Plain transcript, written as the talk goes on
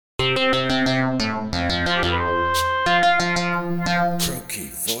Croaky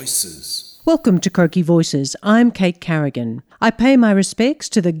Voices. Welcome to Croaky Voices. I'm Kate Carrigan. I pay my respects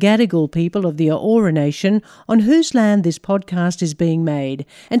to the Gadigal people of the Eora Nation on whose land this podcast is being made,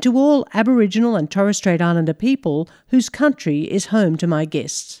 and to all Aboriginal and Torres Strait Islander people whose country is home to my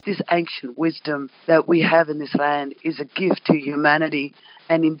guests. This ancient wisdom that we have in this land is a gift to humanity,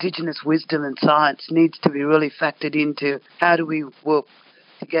 and Indigenous wisdom and science needs to be really factored into how do we work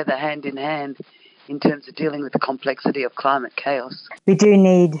together hand in hand in terms of dealing with the complexity of climate chaos. We do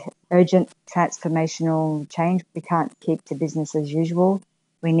need urgent transformational change. We can't keep to business as usual.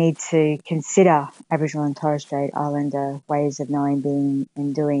 We need to consider Aboriginal and Torres Strait Islander ways of knowing, being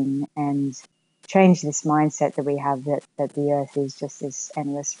and doing, and change this mindset that we have that the earth is just this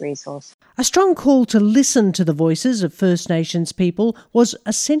endless resource. A strong call to listen to the voices of First Nations people was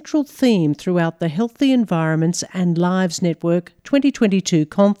a central theme throughout the Healthy Environments and Lives Network 2022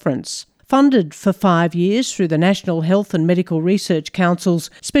 conference. Funded for 5 years through the National Health and Medical Research Council's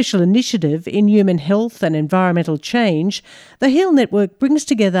Special Initiative in Human Health and Environmental Change, the HEAL Network brings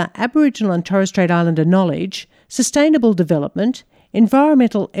together Aboriginal and Torres Strait Islander knowledge, sustainable development,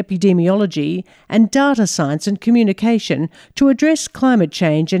 environmental epidemiology and data science and communication to address climate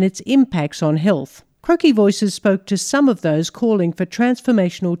change and its impacts on health. Croaky Voices spoke to some of those calling for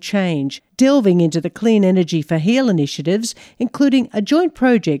transformational change, delving into the clean energy for HEAL initiatives, including a joint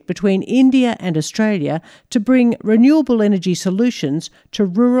project between India and Australia to bring renewable energy solutions to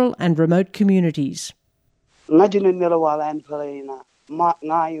rural and remote communities. In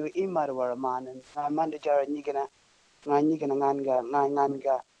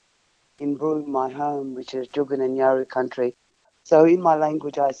Broome, my home, which is Jugan and Yaru country. So in my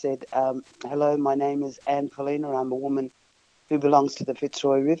language, I said, hello, my name is Anne Paulina. I'm a woman who belongs to the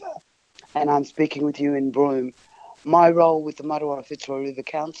Fitzroy River, and I'm speaking with you in Broome. My role with the Marawa Fitzroy River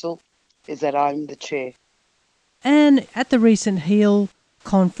Council is that I'm the chair. And at the recent HEAL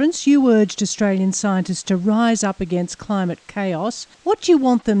conference, you urged Australian scientists to rise up against climate chaos. What do you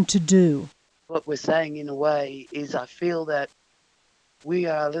want them to do? What we're saying in a way is I feel that we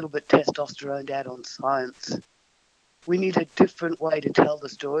are a little bit testosteroned out on science. We need a different way to tell the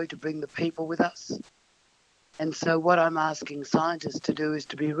story, to bring the people with us. And so what I'm asking scientists to do is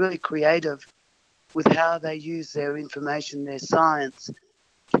to be really creative with how they use their information, their science,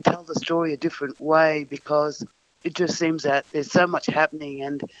 to tell the story a different way, because it just seems that there's so much happening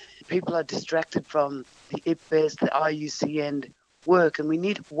and people are distracted from the IPBES, the IUCN work, and we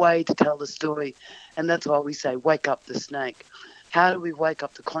need a way to tell the story. And that's why we say, wake up the snake. How do we wake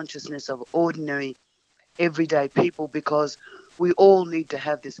up the consciousness of ordinary everyday people, because we all need to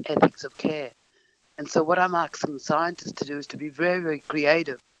have this ethics of care. And so what I'm asking scientists to do is to be very, very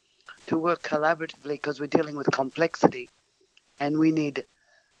creative, to work collaboratively, because we're dealing with complexity and we need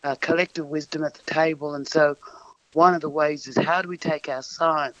collective wisdom at the table. And so one of the ways is how do we take our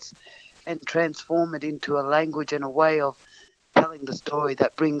science and transform it into a language and a way of telling the story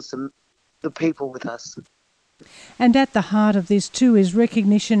that brings the people with us. And at the heart of this too is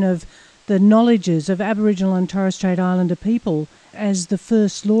recognition of the knowledges of Aboriginal and Torres Strait Islander people as the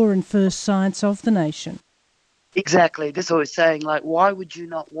first law and first science of the nation. Exactly. This is what we're saying, like, why would you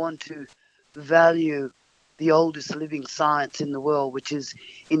not want to value the oldest living science in the world, which is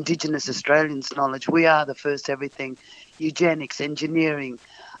Indigenous Australians' knowledge? We are the first everything. Eugenics, engineering,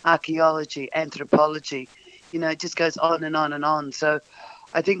 archaeology, anthropology, it just goes on and on and on. So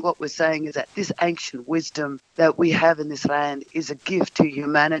I think what we're saying is that this ancient wisdom that we have in this land is a gift to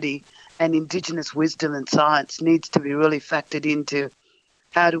humanity, and Indigenous wisdom and science needs to be really factored into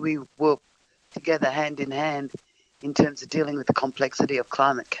how do we work together hand in hand in terms of dealing with the complexity of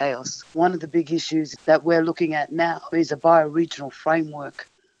climate chaos. One of the big issues that we're looking at now is a bioregional framework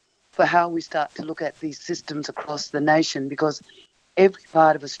for how we start to look at these systems across the nation, because every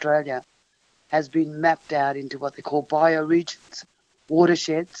part of Australia has been mapped out into what they call bioregions,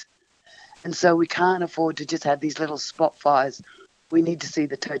 watersheds. And so we can't afford to just have these little spot fires. We need to see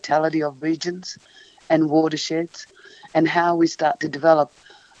the totality of regions and watersheds and how we start to develop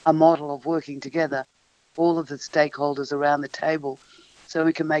a model of working together, all of the stakeholders around the table, so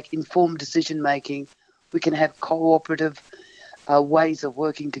we can make informed decision making, we can have cooperative ways of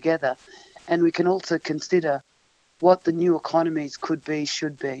working together, and we can also consider what the new economies could be,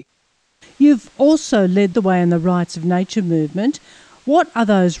 should be. You've also led the way in the rights of nature movement. What are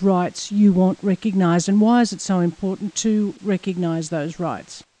those rights you want recognised, and why is it so important to recognise those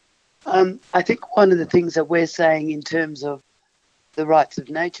rights? I think one of the things that we're saying in terms of the rights of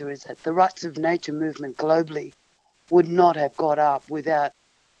nature is that the rights of nature movement globally would not have got up without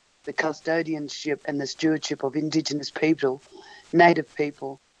the custodianship and the stewardship of Indigenous people, Native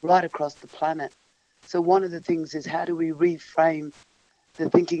people, right across the planet. So one of the things is, how do we reframe the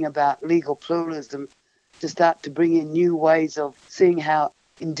thinking about legal pluralism to start to bring in new ways of seeing how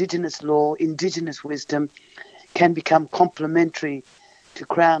Indigenous law, Indigenous wisdom can become complementary to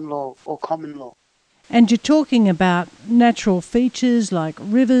Crown law or common law. And you're talking about natural features like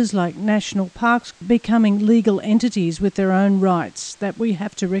rivers, like national parks, becoming legal entities with their own rights that we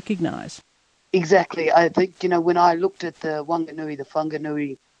have to recognise. Exactly. I think, when I looked at the Wanganui, the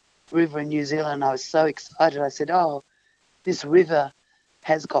Whanganui River in New Zealand, I was so excited. I said, oh, this river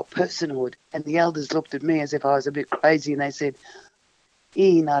has got personhood. And the elders looked at me as if I was a bit crazy, and they said,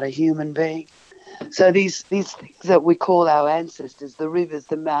 not a human being. So these things that we call our ancestors, the rivers,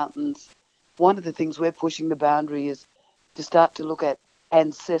 the mountains, one of the things we're pushing the boundary is to start to look at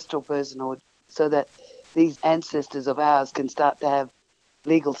ancestral personhood, so that these ancestors of ours can start to have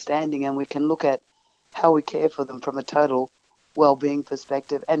legal standing, and we can look at how we care for them from a total well-being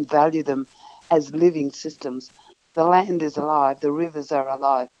perspective and value them as living systems. The land is alive, the rivers are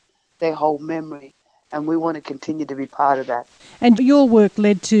alive, they hold memory, and we want to continue to be part of that. And your work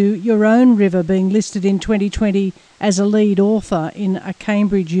led to your own river being listed in 2020 as a lead author in a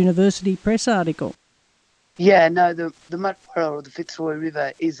Cambridge University Press article. Yeah, no, the Mutwara or the Fitzroy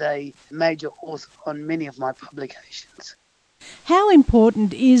River is a major author on many of my publications. How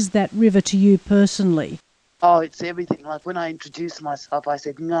important is that river to you personally? Oh, it's everything. Like when I introduced myself, I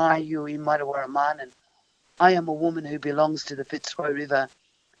said, Ngai Yui Mutwara Manan. I am a woman who belongs to the Fitzroy River.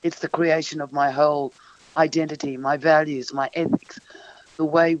 It's the creation of my whole identity, my values, my ethics, the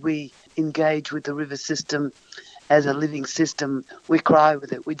way we engage with the river system as a living system. We cry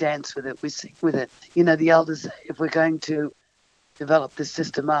with it, we dance with it, we sing with it. The elders say, if we're going to develop this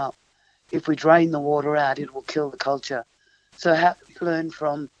system up, if we drain the water out, it will kill the culture. So how do we learn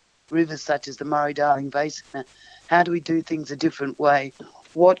from rivers such as the Murray-Darling Basin? How do we do things a different way?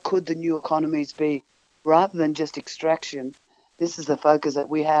 What could the new economies be? Rather than just extraction, this is the focus that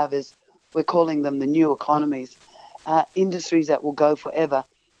we have, is we're calling them the new economies. Industries that will go forever: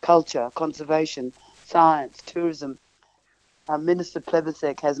 culture, conservation, science, tourism. Minister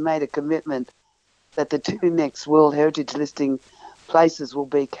Plevacek has made a commitment that the two next World Heritage listing places will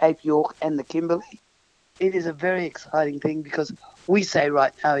be Cape York and the Kimberley. It is a very exciting thing, because we say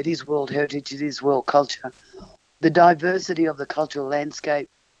right now it is World Heritage, it is world culture. The diversity of the cultural landscape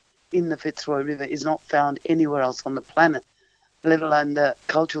in the Fitzroy River is not found anywhere else on the planet, let alone the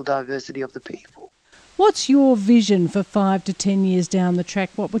cultural diversity of the people. What's your vision for 5 to 10 years down the track?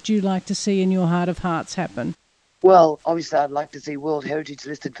 What would you like to see in your heart of hearts happen? Well, obviously I'd like to see World Heritage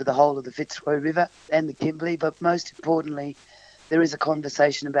listed for the whole of the Fitzroy River and the Kimberley, but most importantly, there is a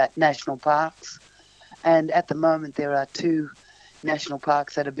conversation about national parks. And at the moment, there are 2 national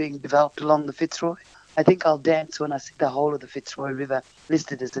parks that are being developed along the Fitzroy. I think I'll dance when I see the whole of the Fitzroy River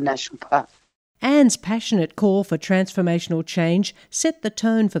listed as a national park. Anne's passionate call for transformational change set the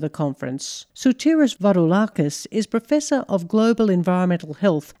tone for the conference. Sotiris Varoulakis is Professor of Global Environmental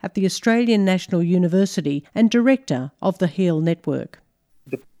Health at the Australian National University and Director of the HEAL Network.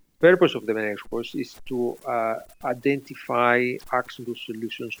 The purpose of the network is to identify actionable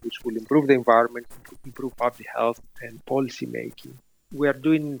solutions which will improve the environment, improve public health and policy making. We are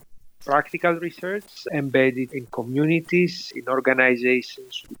doing practical research embedded in communities, in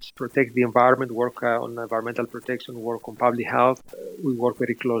organizations which protect the environment, work on environmental protection, work on public health. We work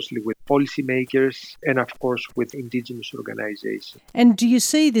very closely with policymakers and, of course, with Indigenous organizations. And do you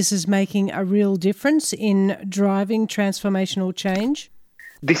see this as making a real difference in driving transformational change?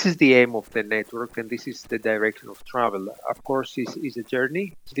 This is the aim of the network, and this is the direction of travel. Of course, this is a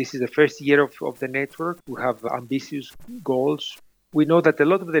journey. This is the first year of the network. We have ambitious goals. We know that a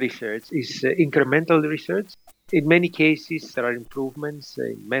lot of the research is incremental research. In many cases, there are improvements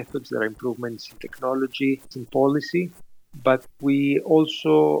in methods, there are improvements in technology, in policy, but we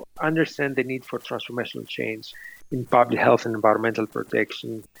also understand the need for transformational change in public health and environmental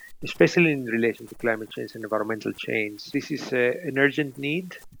protection, especially in relation to climate change and environmental change. This is an urgent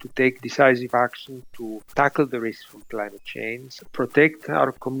need to take decisive action to tackle the risks from climate change, protect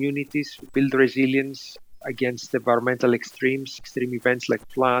our communities, build resilience against environmental extreme events like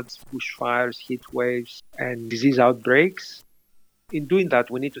floods, bushfires, heat waves, and disease outbreaks. In doing that,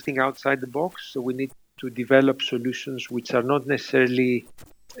 we need to think outside the box. So we need to develop solutions which are not necessarily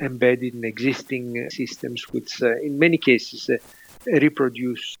embedded in existing systems, which in many cases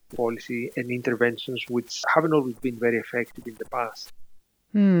reproduce policy and interventions which haven't always been very effective in the past.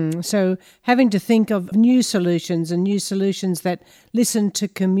 So having to think of new solutions and new solutions that listen to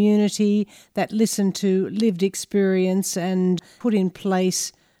community, that listen to lived experience and put in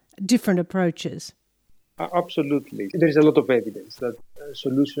place different approaches. Absolutely. There is a lot of evidence that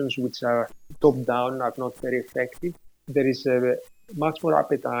solutions which are top-down are not very effective. There is a much more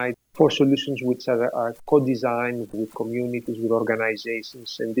appetite for solutions which are co-designed with communities, with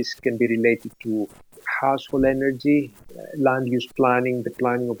organizations, and this can be related to household energy, land use planning, the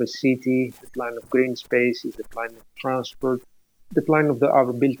planning of a city, the plan of green spaces, the plan of transport, the plan of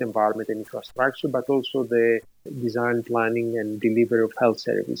our built environment and infrastructure, but also the design, planning, and delivery of health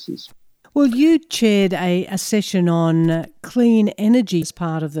services. Well, you chaired a session on clean energy as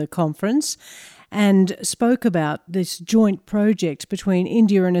part of the conference and spoke about this joint project between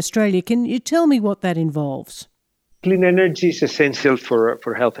India and Australia. Can you tell me what that involves? Clean energy is essential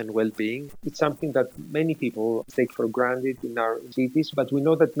for health and well-being. It's something that many people take for granted in our cities, but we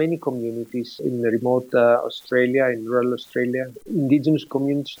know that many communities in remote Australia, in rural Australia, indigenous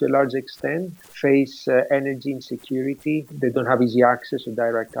communities to a large extent, face energy insecurity. They don't have easy access or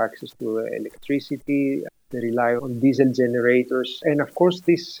direct access to electricity. They rely on diesel generators. And of course,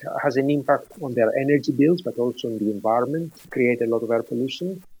 this has an impact on their energy bills, but also on the environment, create a lot of air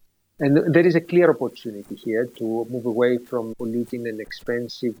pollution. And there is a clear opportunity here to move away from polluting and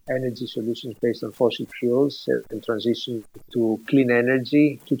expensive energy solutions based on fossil fuels and transition to clean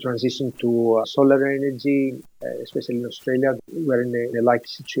energy, to transition to solar energy, especially in Australia. We're in a likely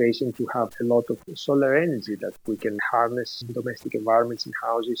situation to have a lot of solar energy that we can harness in domestic environments and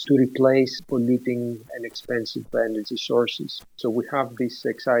houses to replace polluting and expensive energy sources. So we have this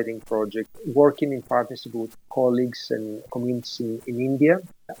exciting project working in partnership with colleagues and communities in India.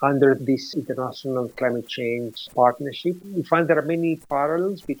 Under this international climate change partnership, we find there are many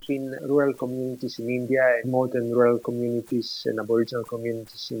parallels between rural communities in India and modern rural communities and Aboriginal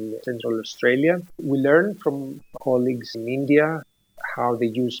communities in Central Australia. We learn from colleagues in India how they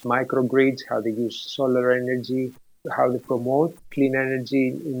use microgrids, how they use solar energy, how they promote clean energy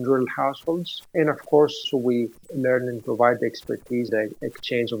in rural households. And of course, so we learn and provide the expertise, the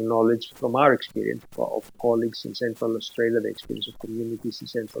exchange of knowledge from our experience of colleagues in Central Australia, the experience of communities in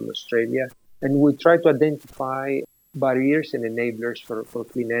Central Australia. And we try to identify barriers and enablers for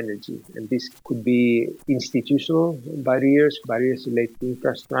clean energy. And this could be institutional barriers related to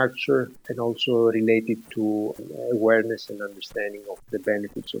infrastructure, and also related to awareness and understanding of the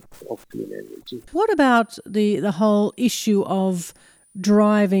benefits of clean energy. What about the whole issue of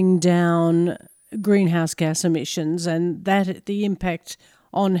driving down greenhouse gas emissions and the impact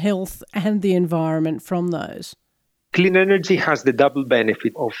on health and the environment from those? Clean energy has the double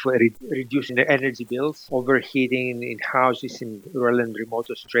benefit of reducing the energy bills, overheating in houses in rural and remote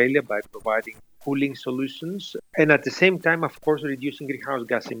Australia by providing cooling solutions, and at the same time, of course, reducing greenhouse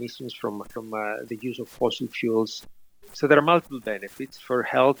gas emissions from the use of fossil fuels. So there are multiple benefits for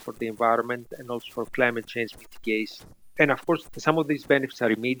health, for the environment, and also for climate change mitigation. And of course, some of these benefits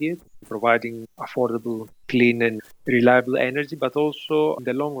are immediate, providing affordable, clean and reliable energy, but also in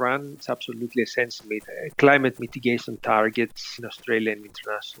the long run, it's absolutely essential to meet climate mitigation targets in Australia and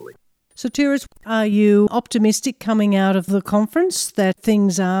internationally. So, Tiras, are you optimistic coming out of the conference that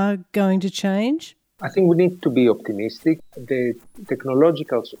things are going to change? I think we need to be optimistic. The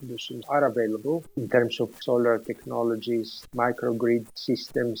technological solutions are available in terms of solar technologies, microgrid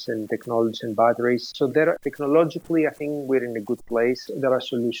systems and technologies and batteries. So technologically, I think we're in a good place. There are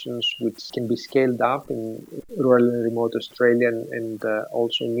solutions which can be scaled up in rural and remote Australia and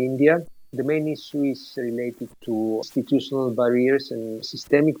also in India. The main issue is related to institutional barriers and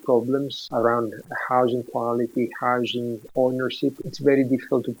systemic problems around housing quality, housing ownership. It's very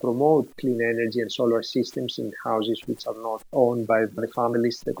difficult to promote clean energy and solar systems in houses which are not owned by the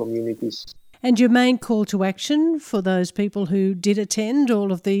families, the communities. And your main call to action for those people who did attend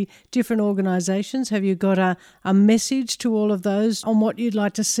all of the different organisations, have you got a message to all of those on what you'd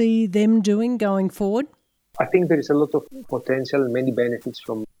like to see them doing going forward? I think there is a lot of potential and many benefits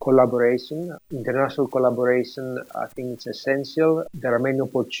from collaboration. International collaboration, I think it's essential. There are many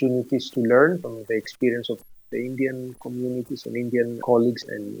opportunities to learn from the experience of the Indian communities and Indian colleagues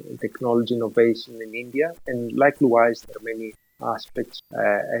and technology innovation in India. And likewise, there are many aspects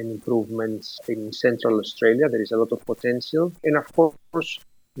and improvements in Central Australia. There is a lot of potential. And of course,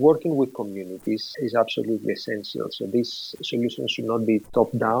 working with communities is absolutely essential. So these solutions should not be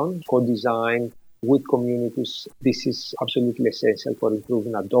top-down, co-designed with communities. This is absolutely essential for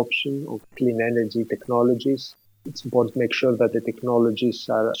improving adoption of clean energy technologies. It's important to make sure that the technologies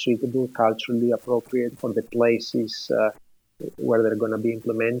are suitable, culturally appropriate for the places where they're going to be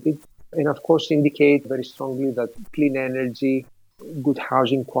implemented. And of course, indicate very strongly that clean energy, good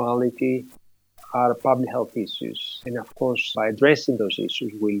housing quality are public health issues. And of course, by addressing those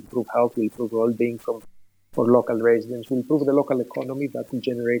issues, we'll improve health, we'll improve well-being from for local residents, will improve the local economy, that will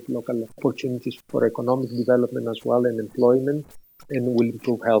generate local opportunities for economic development as well and employment, and will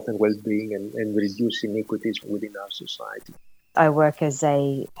improve health and well-being and reduce inequities within our society. I work as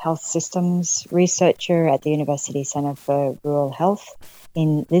a health systems researcher at the University Centre for Rural Health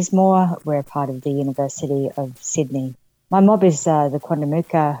in Lismore. We're part of the University of Sydney. My mob is the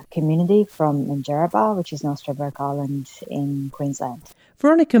Quandamooka community from Minjerribah, which is North Stradbroke Island in Queensland.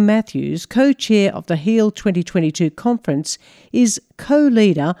 Veronica Matthews, co-chair of the HEAL 2022 conference, is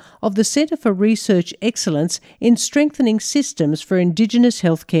co-leader of the Centre for Research Excellence in Strengthening Systems for Indigenous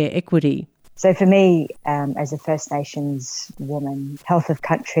Healthcare Equity. So for me, as a First Nations woman, health of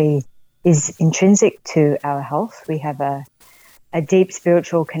country is intrinsic to our health. We have a deep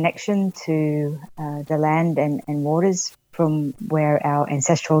spiritual connection to the land and waters from where our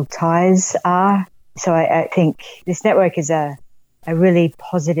ancestral ties are. So I think this network is a really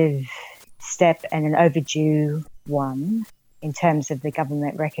positive step and an overdue one in terms of the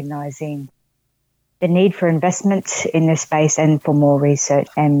government recognising the need for investment in this space and for more research,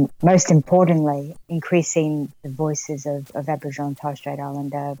 and most importantly, increasing the voices of Aboriginal and Torres Strait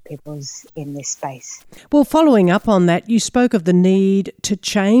Islander peoples in this space. Well, following up on that, you spoke of the need to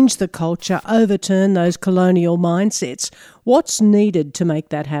change the culture, overturn those colonial mindsets. What's needed to make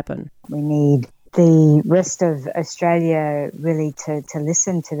that happen? We need the rest of Australia really to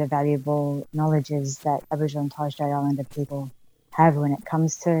listen to the valuable knowledges that Aboriginal and Torres Strait Islander people have when it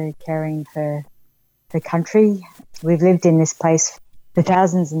comes to caring for the country. We've lived in this place for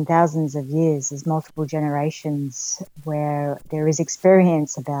thousands and thousands of years. There's multiple generations where there is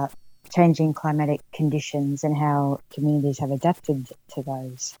experience about changing climatic conditions and how communities have adapted to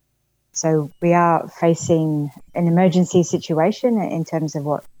those. So we are facing an emergency situation in terms of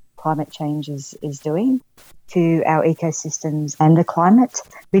what climate change is doing to our ecosystems and the climate.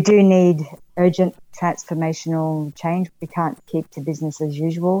 We do need urgent transformational change. We can't keep to business as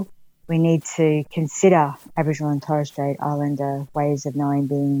usual. We need to consider Aboriginal and Torres Strait Islander ways of knowing,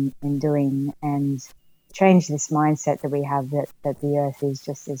 being and doing, and change this mindset that we have that the earth is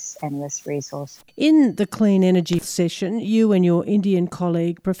just this endless resource. In the Clean Energy session, you and your Indian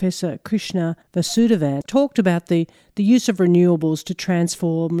colleague, Professor Krishna Vasudevan, talked about the use of renewables to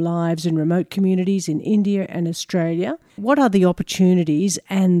transform lives in remote communities in India and Australia. What are the opportunities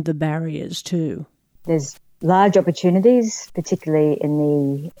and the barriers too? There's large opportunities, particularly in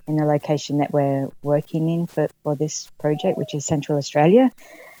the location that we're working in for this project, which is Central Australia.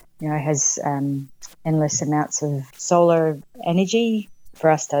 You know, it has endless amounts of solar energy for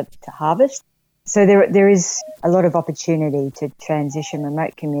us to harvest. So there is a lot of opportunity to transition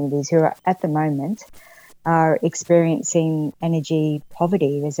remote communities who are at the moment are experiencing energy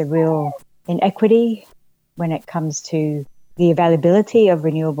poverty. There's a real inequity when it comes to the availability of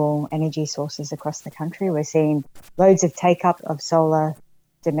renewable energy sources across the country. We're seeing loads of take-up of solar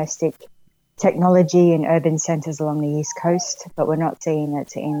domestic technology in urban centres along the East Coast, but we're not seeing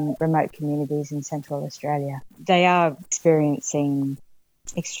it in remote communities in Central Australia. They are experiencing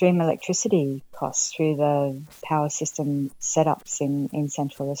extreme electricity costs through the power system setups in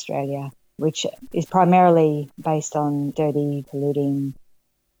Central Australia, which is primarily based on dirty, polluting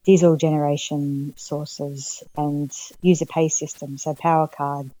diesel generation sources and user pay systems, so power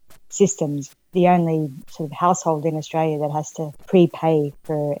card systems. The only sort of household in Australia that has to prepay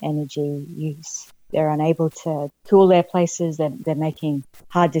for energy use. They're unable to cool their places. They're making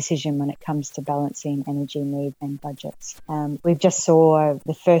hard decisions when it comes to balancing energy needs and budgets. We've just saw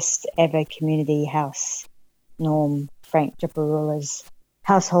the first ever community house, Norm Frank Japarula's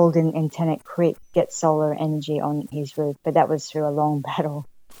household in Tennant Creek, get solar energy on his roof, but that was through a long battle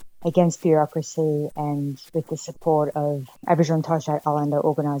against bureaucracy and with the support of Aboriginal and Torres Strait Islander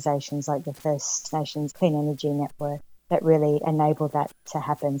organisations like the First Nations Clean Energy Network that really enabled that to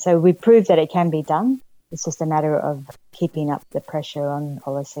happen. So we proved that it can be done. It's just a matter of keeping up the pressure on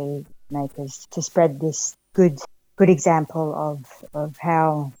policy makers to spread this good example of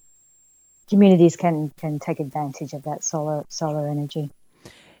how communities can take advantage of that solar energy.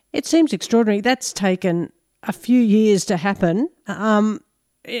 It seems extraordinary. That's taken a few years to happen.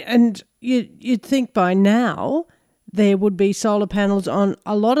 And you'd think by now there would be solar panels on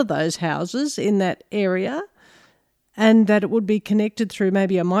a lot of those houses in that area and that it would be connected through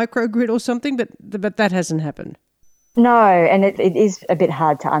maybe a microgrid or something, but that hasn't happened. No, and it is a bit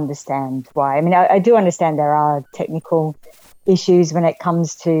hard to understand why. I mean, I do understand there are technical issues when it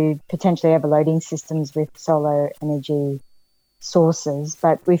comes to potentially overloading systems with solar energy sources,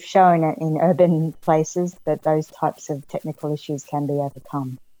 but we've shown it in urban places that those types of technical issues can be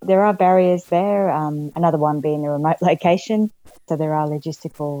overcome. There are barriers there, another one being the remote location. So there are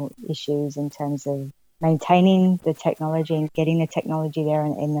logistical issues in terms of maintaining the technology and getting the technology there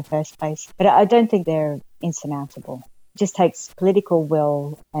in the first place. But I don't think they're insurmountable. It just takes political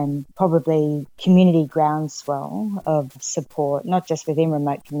will and probably community groundswell of support, not just within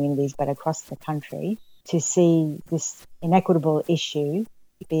remote communities, but across the country, to see this inequitable issue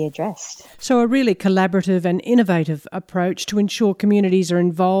be addressed. So a really collaborative and innovative approach to ensure communities are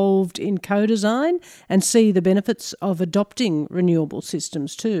involved in co-design and see the benefits of adopting renewable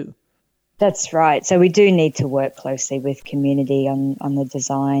systems too. That's right. So we do need to work closely with community on the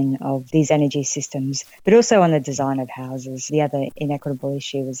design of these energy systems, but also on the design of houses. The other inequitable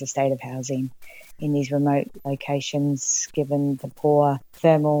issue is the state of housing in these remote locations, given the poor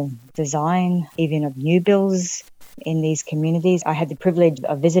thermal design, even of new builds in these communities. I had the privilege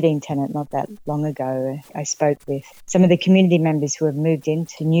of visiting Tennant not that long ago. I spoke with some of the community members who have moved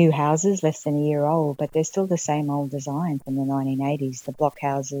into new houses less than a year old, but they're still the same old design from the 1980s, the block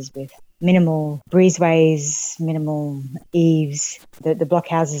houses with minimal breezeways, minimal eaves. The block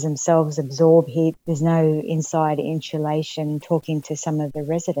houses themselves absorb heat. There's no inside insulation. Talking to some of the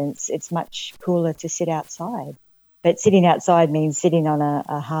residents, it's much cooler to sit outside. But sitting outside means sitting on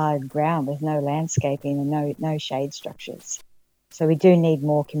a hard ground with no landscaping and no shade structures. So we do need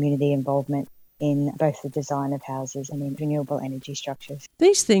more community involvement in both the design of houses and in renewable energy structures.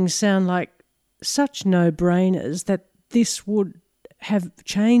 These things sound like such no-brainers that this would have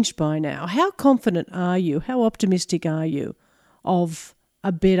changed by now. How confident are you, how optimistic are you of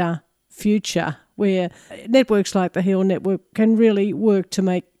a better future where networks like the Hill Network can really work to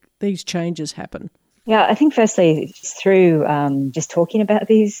make these changes happen? Yeah, I think firstly, through just talking about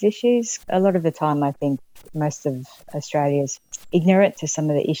these issues, a lot of the time I think most of Australia is ignorant to some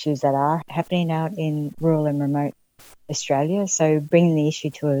of the issues that are happening out in rural and remote Australia. So bringing the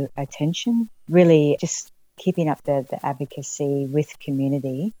issue to attention, really just keeping up the advocacy with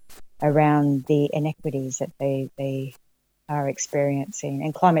community around the inequities that they are experiencing.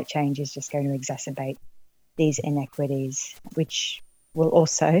 And climate change is just going to exacerbate these inequities, which will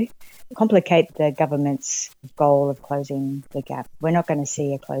also complicate the government's goal of closing the gap. We're not going to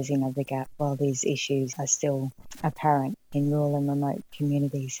see a closing of the gap while these issues are still apparent in rural and remote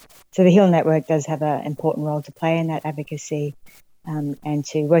communities. So the Hill Network does have an important role to play in that advocacy and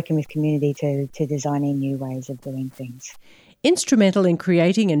to working with community to designing new ways of doing things. Instrumental in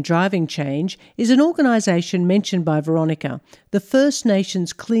creating and driving change is an organisation mentioned by Veronica, the First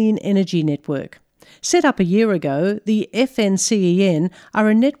Nations Clean Energy Network. Set up a year ago, the FNCEN are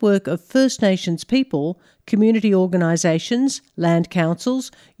a network of First Nations people, community organisations, land councils,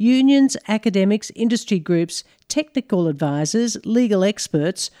 unions, academics, industry groups, technical advisors, legal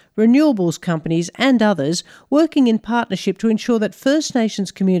experts, renewables companies and others working in partnership to ensure that First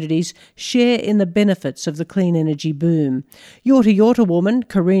Nations communities share in the benefits of the clean energy boom. Yorta Yorta woman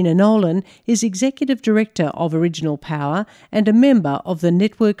Karina Nolan is Executive Director of Original Power and a member of the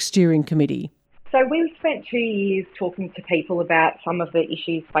Network Steering Committee. So we've spent 2 years talking to people about some of the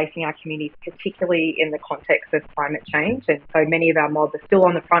issues facing our communities, particularly in the context of climate change. And so many of our mob are still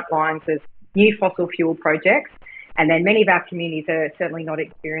on the front lines of new fossil fuel projects. And then many of our communities are certainly not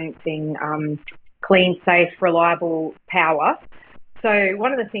experiencing clean, safe, reliable power. So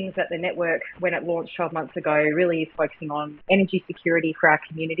one of the things that the network, when it launched 12 months ago, really is focusing on energy security for our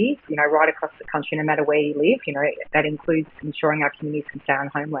communities, right across the country, no matter where you live. That includes ensuring our communities can stay on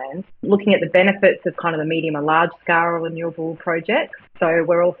homelands. Looking at the benefits of kind of the medium and large scale renewable projects. So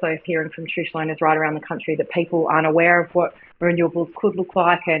we're also hearing from traditional owners right around the country that people aren't aware of what renewables could look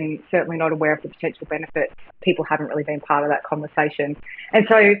like and certainly not aware of the potential benefits. People haven't really been part of that conversation. And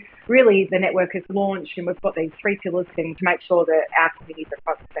so really the network has launched and we've got these 3 pillars to make sure that our communities are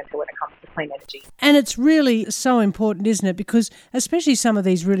front and centre when it comes to clean energy. And it's really so important, isn't it? Because especially some of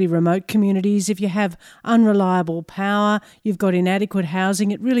these really remote communities, if you have unreliable power, you've got inadequate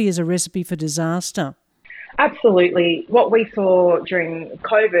housing, it really is a recipe for disaster. Absolutely. What we saw during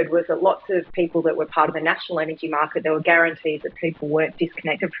COVID was that lots of people that were part of the national energy market, they were guaranteed that people weren't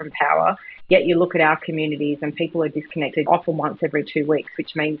disconnected from power. Yet you look at our communities and people are disconnected often once every 2 weeks,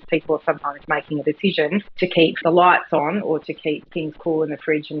 which means people are sometimes making a decision to keep the lights on or to keep things cool in the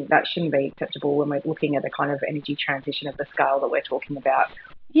fridge, and that shouldn't be acceptable when we're looking at the kind of energy transition of the scale that we're talking about.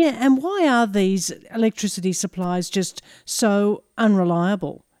 Yeah, and why are these electricity supplies just so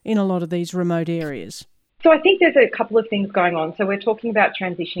unreliable in a lot of these remote areas? So I think there's a couple of things going on. So we're talking about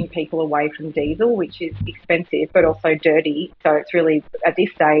transitioning people away from diesel, which is expensive but also dirty. So it's really, at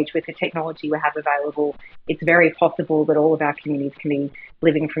this stage, with the technology we have available, it's very possible that all of our communities can be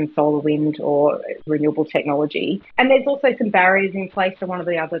living from solar, wind or renewable technology. And there's also some barriers in place. So one of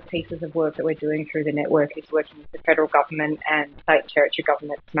the other pieces of work that we're doing through the network is working with the federal government and state and territory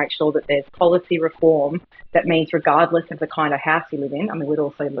governments to make sure that there's policy reform that means regardless of the kind of house you live in, I mean, we'd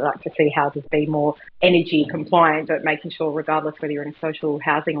also like to see houses be more energy compliant, but making sure regardless whether you're in social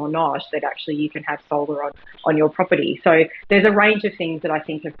housing or not, that actually you can have solar on your property. So there's a range of things that I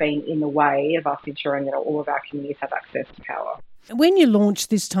think have been in the way of us ensuring that all of our communities have access to power. When you launched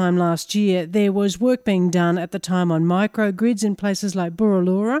this time last year, there was work being done at the time on microgrids in places like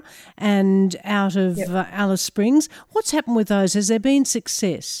Buralura and out of Alice Springs. What's happened with those? Has there been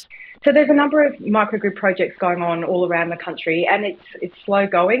success? So there's a number of microgrid projects going on all around the country, and it's slow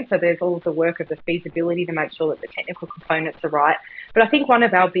going. So there's all of the work of the feasibility to make sure that the technical components are right. But I think one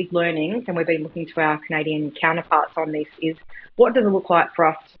of our big learnings, and we've been looking to our Canadian counterparts on this, is what does it look like for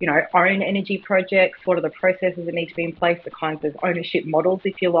us, own energy projects? What are the processes that need to be in place, the kinds of ownership models,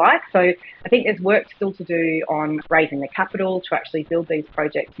 if you like? So I think there's work still to do on raising the capital to actually build these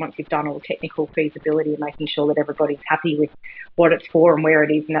projects once you've done all the technical feasibility and making sure that everybody's happy with what it's for and where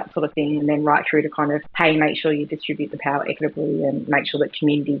it is and that sort of thing, and then right through to kind of, hey, make sure you distribute the power equitably and make sure that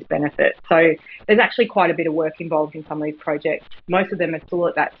communities benefit. So there's actually quite a bit of work involved in some of these projects. Most of them are still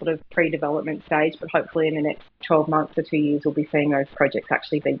at that sort of pre-development stage, but hopefully in the next 12 months or 2 years, we'll be seeing those projects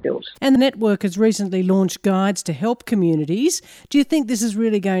actually be built. And the network has recently launched guides to help communities. Do you think this is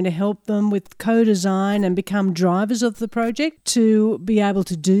really going to help them with co-design and become drivers of the project to be able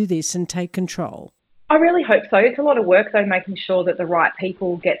to do this and take control? I really hope so. It's a lot of work, though, making sure that the right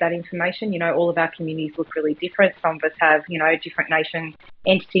people get that information. All of our communities look really different. Some of us have, different nation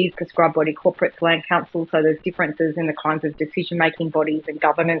entities, prescribed body corporates, land councils. So there's differences in the kinds of decision-making bodies and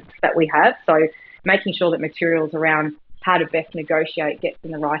governance that we have. So making sure that materials around how to best negotiate gets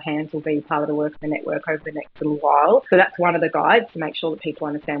in the right hands will be part of the work of the network over the next little while. So that's one of the guides, to make sure that people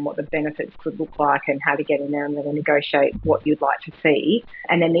understand what the benefits could look like and how to get in there and then negotiate what you'd like to see.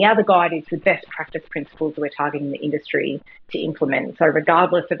 And then the other guide is the best practice principles that we're targeting the industry to implement. So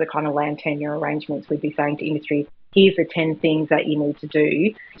regardless of the kind of land tenure arrangements, we'd be saying to industry, here's the 10 things that you need to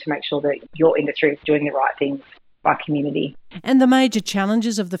do to make sure that your industry is doing the right things by community. And the major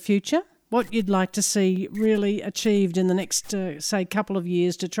challenges of the future? What you'd like to see really achieved in the next, couple of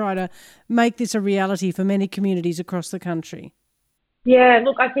years to try to make this a reality for many communities across the country? Yeah,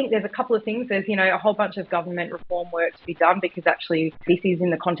 look, I think there's a couple of things. There's, a whole bunch of government reform work to be done, because actually this is in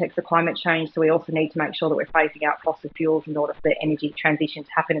the context of climate change. So we also need to make sure that we're phasing out fossil fuels in order for the energy transition to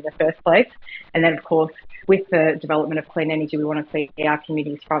happen in the first place. And then, of course, with the development of clean energy, we want to see our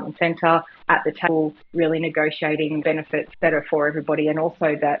communities front and centre at the table, really negotiating benefits that are for everybody, and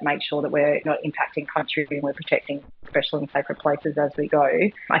also that make sure that we're not impacting country and we're protecting special and sacred places as we go.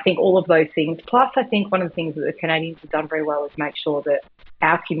 I think all of those things. Plus, I think one of the things that the Canadians have done very well is make sure that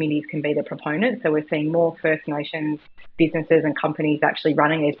our communities can be the proponents. So we're seeing more First Nations businesses and companies actually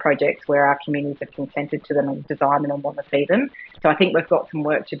running these projects where our communities have consented to them and design them and want to see them. So I think we've got some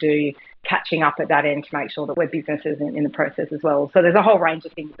work to do catching up at that end to make sure that we're businesses in the process as well. So there's a whole range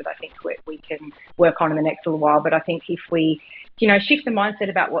of things that I think we can work on in the next little while. But I think if we shift the mindset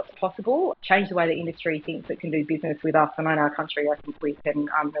about what's possible, change the way the industry thinks it can do business with us and in our country, I think we can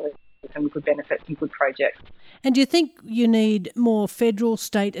really some good benefits and good projects. And do you think you need more federal,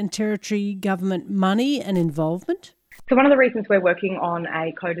 state and territory government money and involvement? So one of the reasons we're working on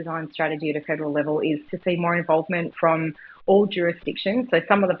a co-design strategy at a federal level is to see more involvement from all jurisdictions. So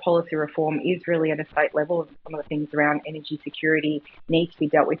some of the policy reform is really at a state level, and some of the things around energy security need to be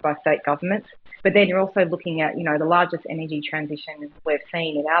dealt with by state governments. But then you're also looking at, the largest energy transition we've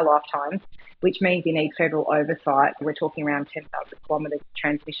seen in our lifetimes, which means you need federal oversight. We're talking around 10,000 kilometres of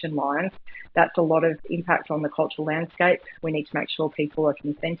transmission lines. That's a lot of impact on the cultural landscape. We need to make sure people are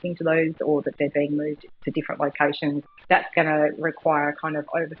consenting to those, or that they're being moved to different locations. That's going to require kind of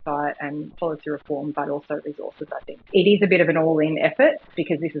oversight and policy reform, but also resources, I think. It is a bit of an all-in effort,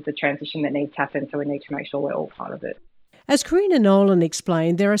 because this is a transition that needs to happen, so we need to make sure we're all part of it. As Karina Nolan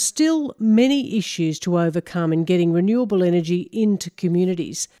explained, there are still many issues to overcome in getting renewable energy into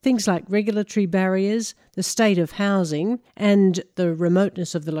communities. Things like regulatory barriers, the state of housing, and the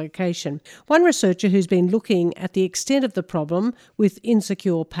remoteness of the location. One researcher who's been looking at the extent of the problem with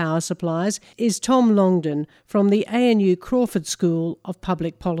insecure power supplies is Tom Longden from the ANU Crawford School of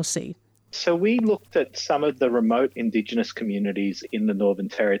Public Policy. So we looked at some of the remote Indigenous communities in the Northern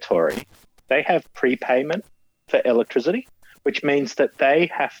Territory. They have prepayment for electricity, which means that they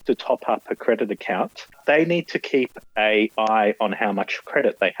have to top up a credit account. They need to keep an eye on how much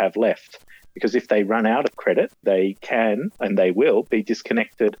credit they have left, because if they run out of credit, they can and they will be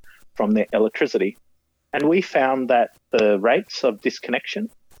disconnected from their electricity. And we found that the rates of disconnection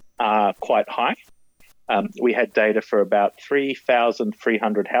are quite high. We had data for about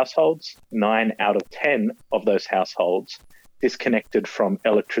 3,300 households. 9 out of 10 of those households disconnected from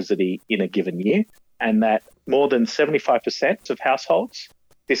electricity in a given year, and that more than 75% of households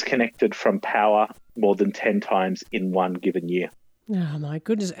disconnected from power more than 10 times in one given year. Oh, my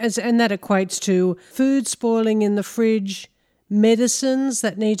goodness. And that equates to food spoiling in the fridge, medicines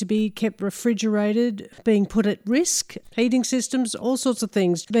that need to be kept refrigerated, being put at risk, heating systems, all sorts of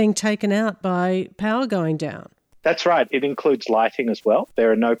things being taken out by power going down. That's right. It includes lighting as well.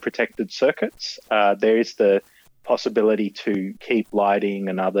 There are no protected circuits. There is the possibility to keep lighting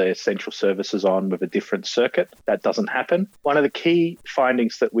and other essential services on with a different circuit. That doesn't happen. One of the key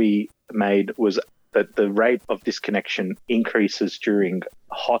findings that we made was that the rate of disconnection increases during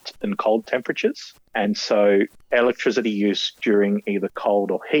hot and cold temperatures. And so electricity use during either cold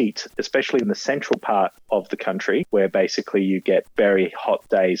or heat, especially in the central part of the country, where basically you get very hot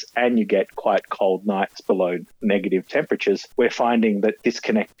days and you get quite cold nights below negative temperatures, we're finding that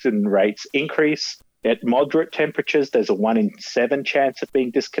disconnection rates increase. At moderate temperatures, there's a 1 in 7 chance of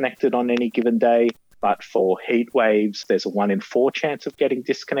being disconnected on any given day. But for heat waves, there's a 1 in 4 chance of getting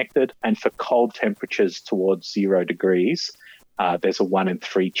disconnected. And for cold temperatures towards 0 degrees, there's a 1 in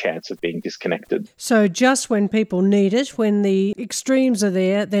 3 chance of being disconnected. So just when people need it, when the extremes are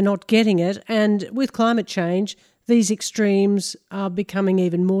there, they're not getting it. And with climate change, these extremes are becoming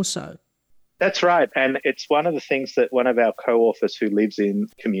even more so. That's right. And it's one of the things that one of our co-authors who lives in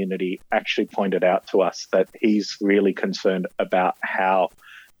community actually pointed out to us, that he's really concerned about how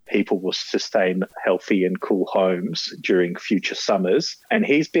people will sustain healthy and cool homes during future summers. And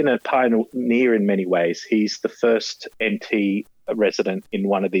he's been a pioneer in many ways. He's the first NT resident in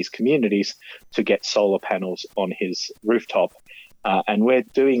one of these communities to get solar panels on his rooftop. And we're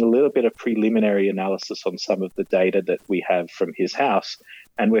doing a little bit of preliminary analysis on some of the data that we have from his house.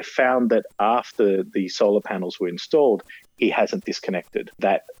 And we've found that after the solar panels were installed, he hasn't disconnected.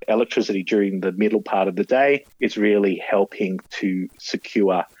 That electricity during the middle part of the day is really helping to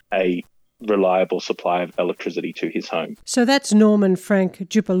secure a reliable supply of electricity to his home. So that's Norman Frank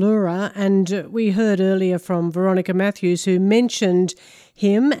Jupalura, and we heard earlier from Veronica Matthews, who mentioned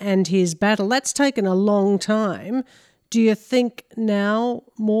him and his battle. That's taken a long time. Do you think now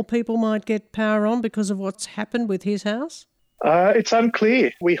more people might get power on because of what's happened with his house? It's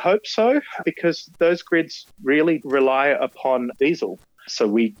unclear. We hope so, because those grids really rely upon diesel. So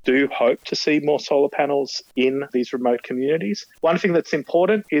we do hope to see more solar panels in these remote communities. One thing that's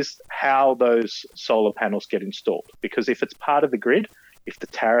important is how those solar panels get installed, because if it's part of the grid, if the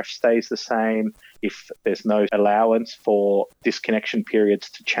tariff stays the same, if there's no allowance for disconnection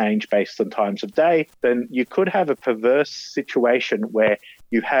periods to change based on times of day, then you could have a perverse situation where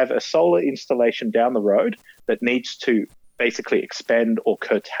you have a solar installation down the road that needs to basically expend or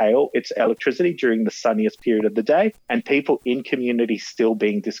curtail its electricity during the sunniest period of the day, and people in community still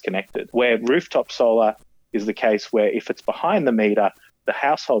being disconnected. Where rooftop solar is the case where if it's behind the meter, the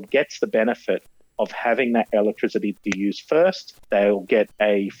household gets the benefit of having that electricity to use first. They'll get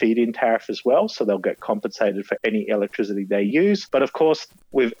a feed-in tariff as well, so they'll get compensated for any electricity they use. But of course,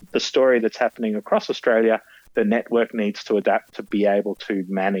 with the story that's happening across Australia, the network needs to adapt to be able to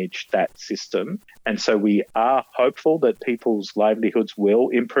manage that system. And so we are hopeful that people's livelihoods will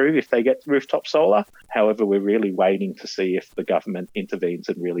improve if they get rooftop solar. However, we're really waiting to see if the government intervenes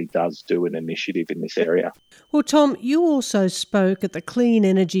and really does do an initiative in this area. Well, Tom, you also spoke at the Clean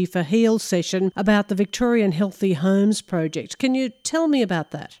Energy for Heal session about the Victorian Healthy Homes project. Can you tell me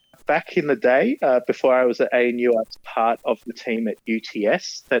about that? Back in the day, before I was at ANU, I was part of the team at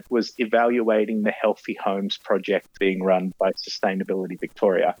UTS that was evaluating the Healthy Homes project being run by Sustainability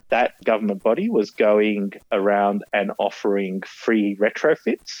Victoria. That government body was going around and offering free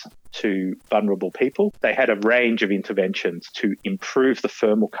retrofits to vulnerable people. They had a range of interventions to improve the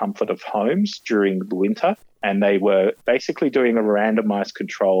thermal comfort of homes during the winter, and they were basically doing a randomized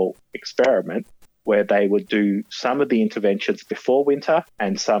control experiment where they would do some of the interventions before winter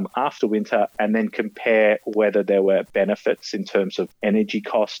and some after winter, and then compare whether there were benefits in terms of energy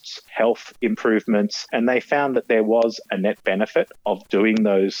costs, health improvements. And they found that there was a net benefit of doing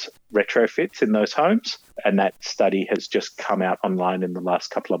those retrofits in those homes. And that study has just come out online in the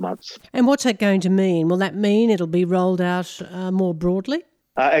last couple of months. And what's that going to mean? Will that mean it'll be rolled out more broadly?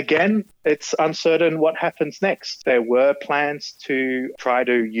 Again, it's uncertain what happens next. There were plans to try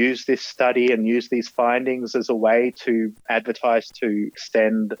to use this study and use these findings as a way to advertise to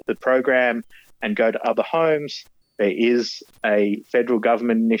extend the program and go to other homes. There is a federal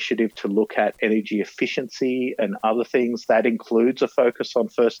government initiative to look at energy efficiency and other things. That includes a focus on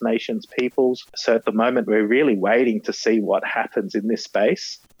First Nations peoples. So at the moment, we're really waiting to see what happens in this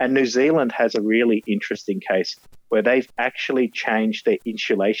space. And New Zealand has a really interesting case where they've actually changed their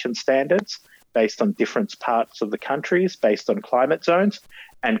insulation standards based on different parts of the countries, based on climate zones,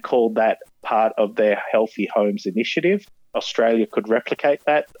 and called that part of their Healthy Homes initiative. Australia could replicate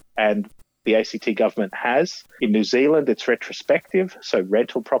that, and the ACT government has. In New Zealand, it's retrospective, so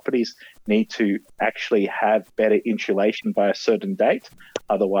rental properties need to actually have better insulation by a certain date.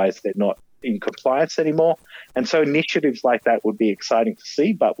 Otherwise, they're not in compliance anymore. And so initiatives like that would be exciting to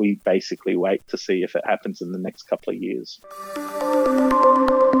see, but we basically wait to see if it happens in the next couple of years.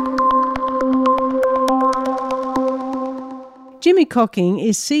 Jimmy Cocking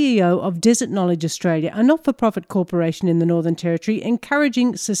is CEO of Desert Knowledge Australia, a not-for-profit corporation in the Northern Territory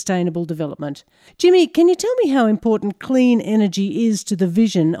encouraging sustainable development. Jimmy, can you tell me how important clean energy is to the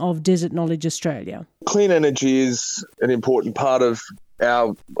vision of Desert Knowledge Australia? Clean energy is an important part of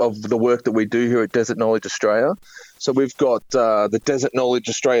the work that we do here at Desert Knowledge Australia. So we've got the Desert Knowledge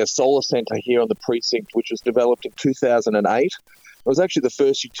Australia Solar Centre here on the precinct, which was developed in 2008. It was actually the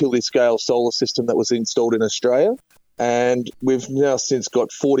first utility-scale solar system that was installed in Australia. And we've now since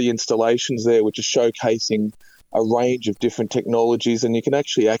got 40 installations there, which are showcasing a range of different technologies, and you can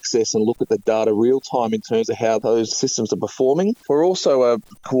actually access and look at the data real time in terms of how those systems are performing. We're also a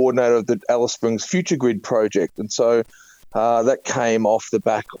coordinator of the Alice Springs Future Grid project, and so that came off the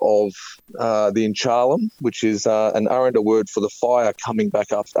back of the Inchalam, which is an Arrernte word for the fire coming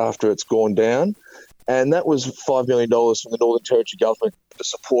back up after it's gone down. And that was $5 million from the Northern Territory government to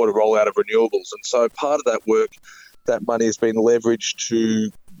support a rollout of renewables. And so part of that work, that money has been leveraged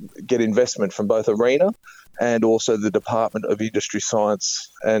to get investment from both ARENA and also the Department of Industry,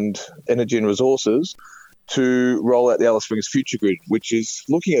 Science and Energy and Resources to roll out the Alice Springs Future Grid, which is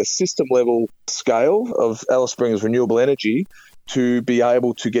looking at a system-level scale of Alice Springs renewable energy to be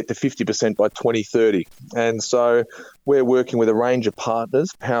able to get to 50% by 2030. And so we're working with a range of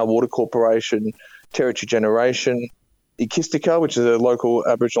partners, Power Water Corporation, Territory Generation, Ikistika, which is a local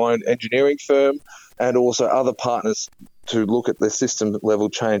Aboriginal-owned engineering firm, and also other partners to look at the system-level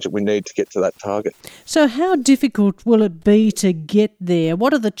change that we need to get to that target. So how difficult will it be to get there?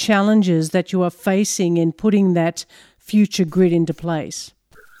 What are the challenges that you are facing in putting that future grid into place?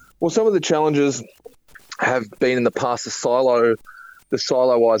 Well, some of the challenges have been in the past the siloisation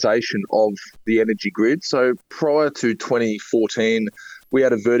of the energy grid. So prior to 2014, we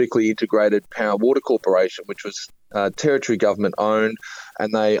had a vertically integrated Power Water Corporation, which was Territory government owned,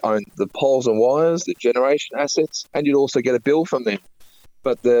 and they owned the poles and wires, the generation assets, and you'd also get a bill from them.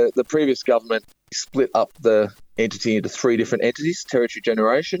 But the previous government split up the entity into three different entities: Territory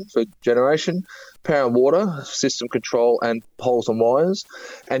Generation for generation, Power and Water, system control and poles and wires,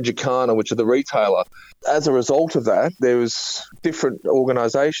 and Jacana, which are the retailer. As a result of that, there was different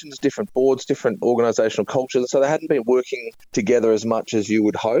organisations, different boards, different organisational cultures, so they hadn't been working together as much as you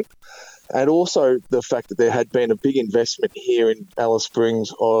would hope. And also the fact that there had been a big investment here in Alice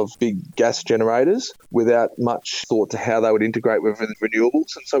Springs of big gas generators without much thought to how they would integrate with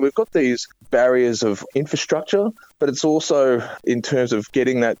renewables. And so we've got these barriers of infrastructure, but it's also in terms of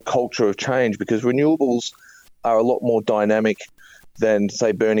getting that culture of change, because renewables are a lot more dynamic than,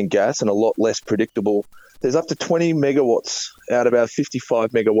 say, burning gas and a lot less predictable. There's up to 20 megawatts out of our 55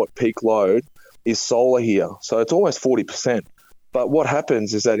 megawatt peak load is solar here. So it's almost 40%. But what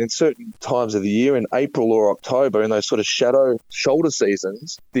happens is that in certain times of the year, in April or October, in those sort of shadow shoulder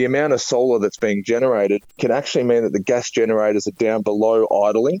seasons, the amount of solar that's being generated can actually mean that the gas generators are down below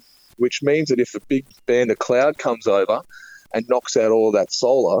idling, which means that if a big band of cloud comes over and knocks out all of that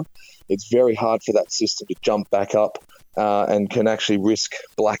solar, it's very hard for that system to jump back up and can actually risk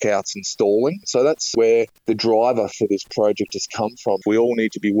blackouts and stalling. So that's where the driver for this project has come from. We all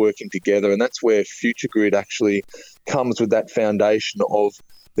need to be working together, and that's where Future Grid actually comes with that foundation of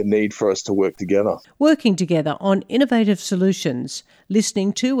the need for us to work together. Working together on innovative solutions,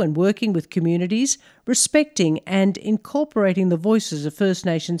 listening to and working with communities, respecting and incorporating the voices of First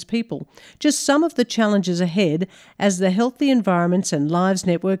Nations people. Just some of the challenges ahead as the Healthy Environments and Lives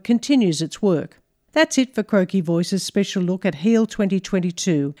Network continues its work. That's it for Croaky Voices' special look at HEAL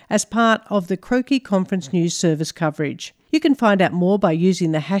 2022 as part of the Croaky Conference News Service coverage. You can find out more by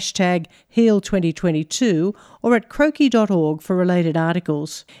using the hashtag HEAL2022 or at croaky.org for related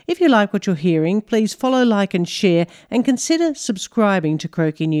articles. If you like what you're hearing, please follow, like and share, and consider subscribing to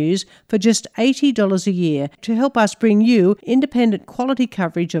Croaky News for just $80 a year to help us bring you independent quality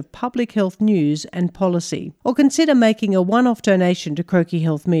coverage of public health news and policy. Or consider making a one-off donation to Croaky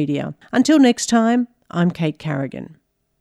Health Media. Until next time, I'm Kate Carrigan.